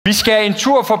Vi skal en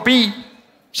tur forbi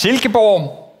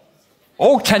Silkeborg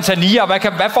og Tanzania.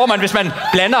 Hvad får man, hvis man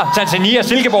blander Tanzania og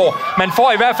Silkeborg? Man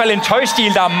får i hvert fald en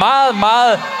tøjstil, der er meget,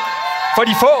 meget for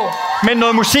de få, men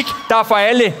noget musik, der er for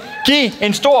alle. Giv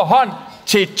en stor hånd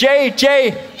til JJ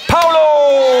Paulo!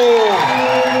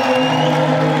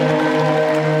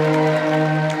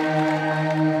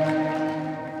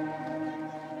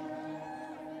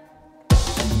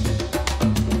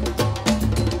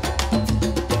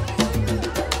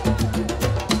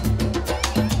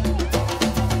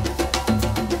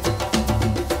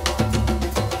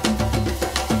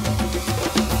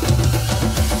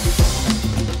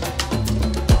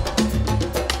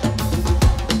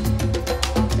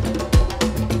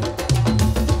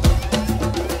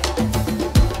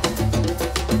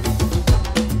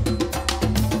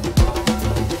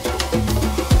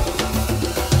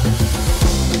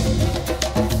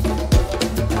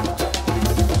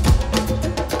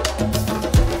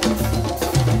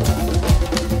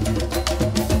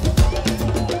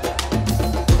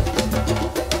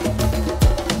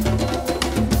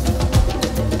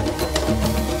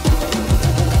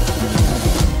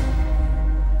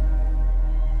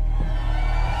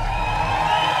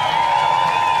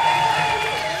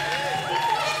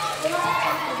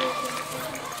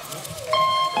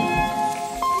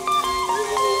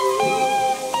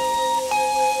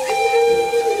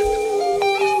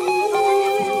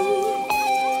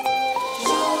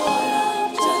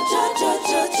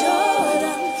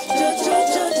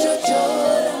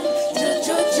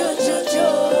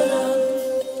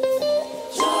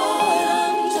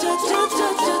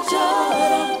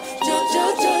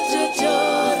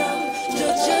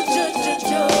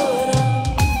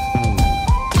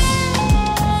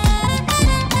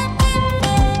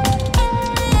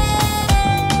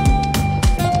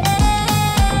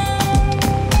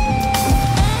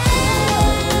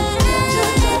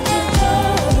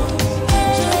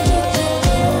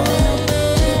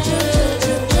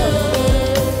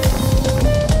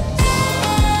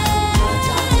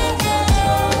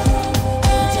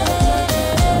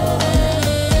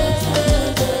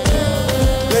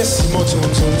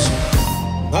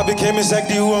 I became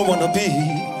exactly who I wanna be.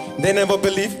 They never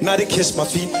believed, now they kiss my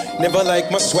feet. Never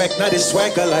like my swag, now they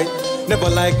swag alike. Never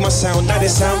like my sound, now they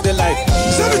sound alike.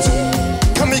 72,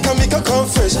 come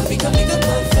confess.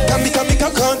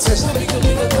 Come contest.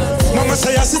 Mama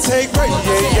say I should take right,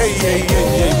 yeah.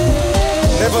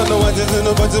 Never know what to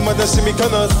do, but the mother see me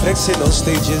come out flexing on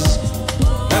stages.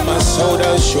 And my soul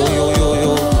out show,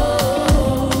 yo.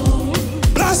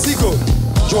 Plastico.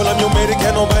 Joel, I'm your mate,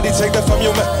 can't nobody take that from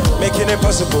you, man. Making it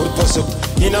possible.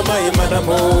 In a my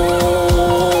manamo.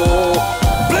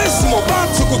 Bless mo, bad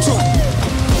to go to.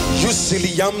 You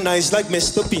silly, I'm nice like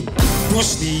Mr. Bean.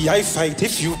 Bruce Lee, I fight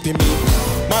if you be me.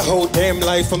 My whole damn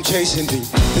life I'm chasing thee.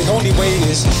 The only way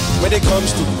is when it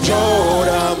comes to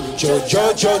Joram.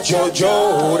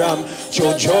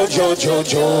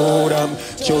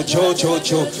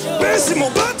 Bless mo,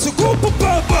 bad to go,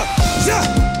 papa.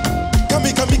 Yeah. Come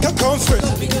comfort.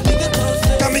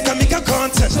 Come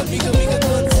contest.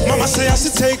 Mama say I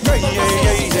should take right,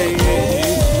 yeah.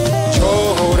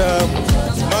 Joda,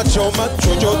 macho,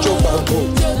 bango.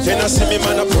 Then I see me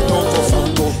man a put on for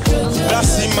fango.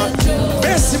 Lasima,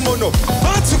 besimono,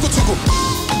 tuku.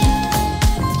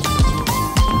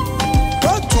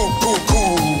 Tuku.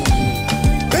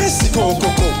 Besiko, go.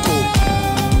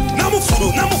 Namu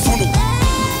funu.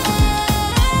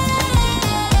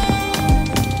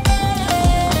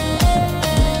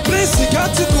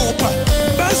 Got to go,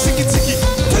 tiki.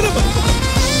 Tell them.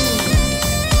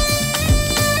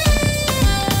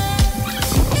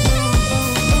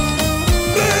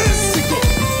 Mexico.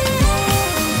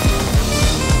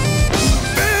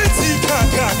 Betty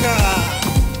Kaka.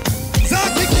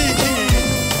 Zaki Kiki.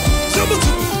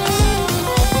 Zabutu.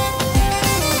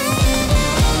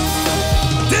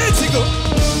 There you go.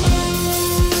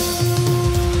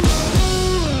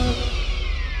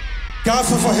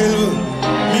 Gaffa for helvede.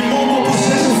 Min mormor på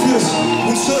 86,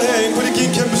 hun sidder herinde, for det gik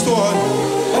en kæmpe stor hånd.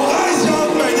 Og rejs jer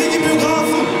op, mand, ikke i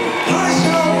biografen. Rejs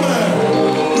jer op, mand.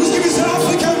 Nu skal vi til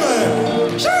Afrika, mand.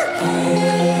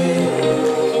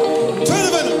 Tøjne,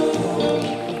 venner.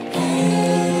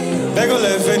 Back or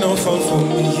left, ain't no fun for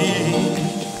me.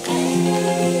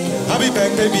 I'll be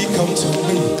back, baby, come to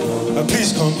me.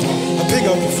 Please come home, I pick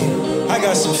up your phone. I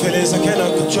got some feelings I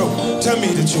cannot control. Tell me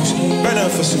the truth, right now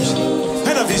for Susan.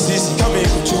 And if it's easy, come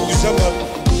here and choose up.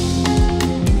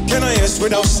 Can I ask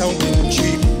without sounding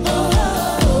cheap?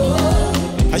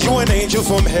 Are you an angel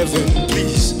from heaven,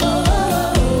 please?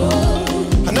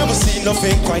 I never seen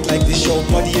nothing quite like this. Your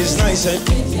body is nice and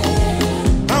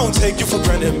I don't take you for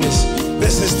granted, miss.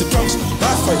 This is the drums,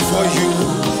 I fight for you.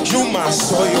 You my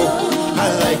soil, I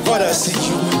like what I see.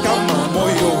 You got my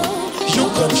moyo, you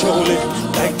control it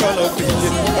like dollar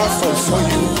billion. I fight for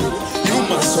you. You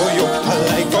my soil, I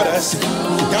like what I see.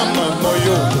 Got my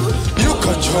moyo, you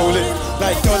control it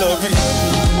like dollar billion.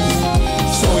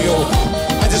 Soyo,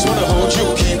 I just wanna hold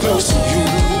you, keep close to you.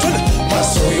 My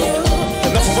soyo,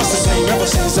 enough of us the same ever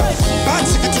since I bad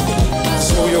to get to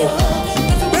soyo.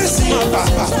 Best my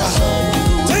papa.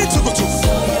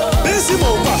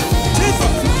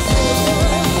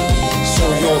 So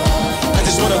yo, I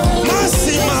just wanna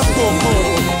mercy my popo.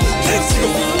 Let's go.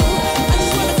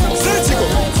 Let's go.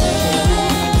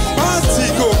 Party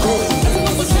go go.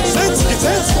 Let's get.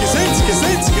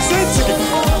 Party go.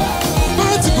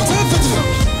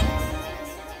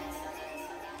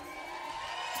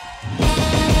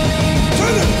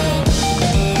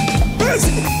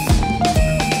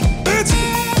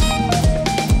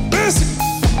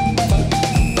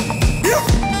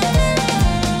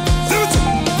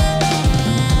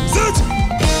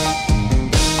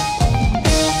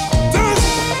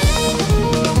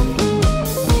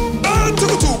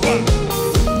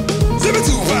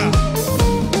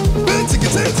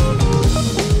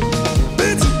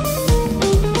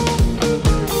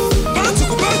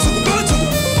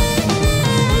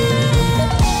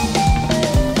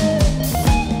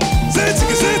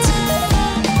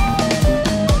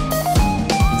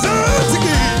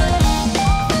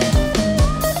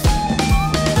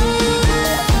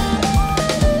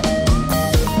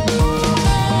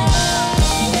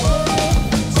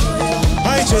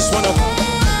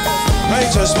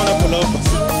 I just wanna pull up.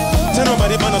 Tell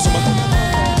nobody man or something.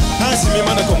 I see me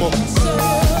man come up.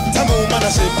 Tell me man I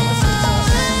say.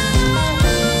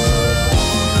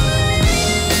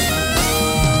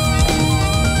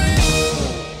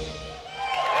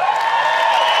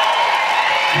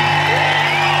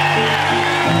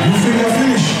 You think I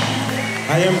finish?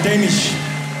 I am Danish.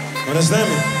 Understand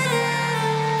me?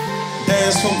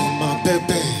 Dance for me, my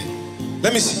baby.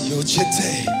 Let me see your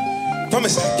chitty.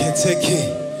 Promise I can't take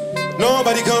it.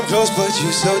 Nobody come close but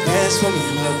you, so dance for me,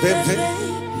 my baby.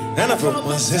 And I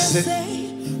promise it.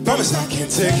 Promise I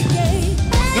can't take it.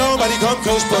 Nobody come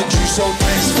close but you, so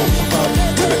dance for me, my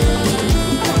baby.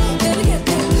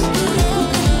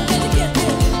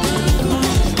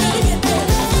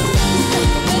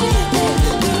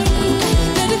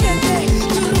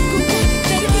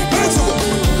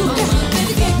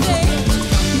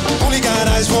 Only got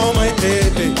eyes for my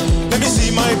baby. Let me see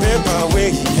my paper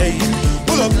way, hey.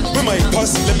 Pull up with my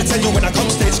posse. Let me tell you when I come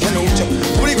stage, can hold you.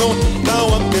 Where you going? Now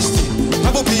I'm bestie. I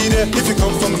will be there if you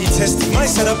come for me, testy. My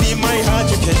setup be my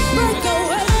heart, you can.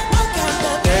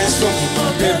 Dance for me, my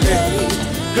baby.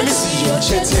 Let me see your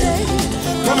chitty.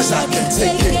 Promise I can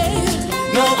take it.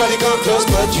 Nobody come close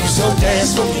but you, so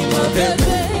dance for me, my baby.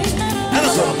 And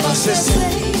I'm from my sister.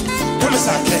 Promise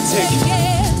I can take it.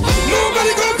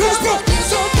 Nobody come close but you,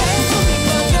 so dance for me,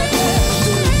 my baby.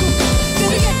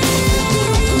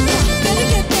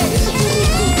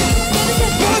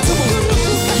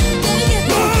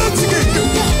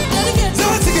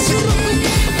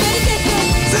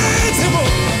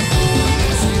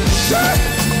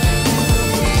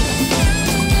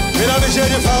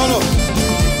 JJ Paulo,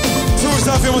 2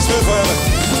 stars, famous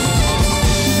forever.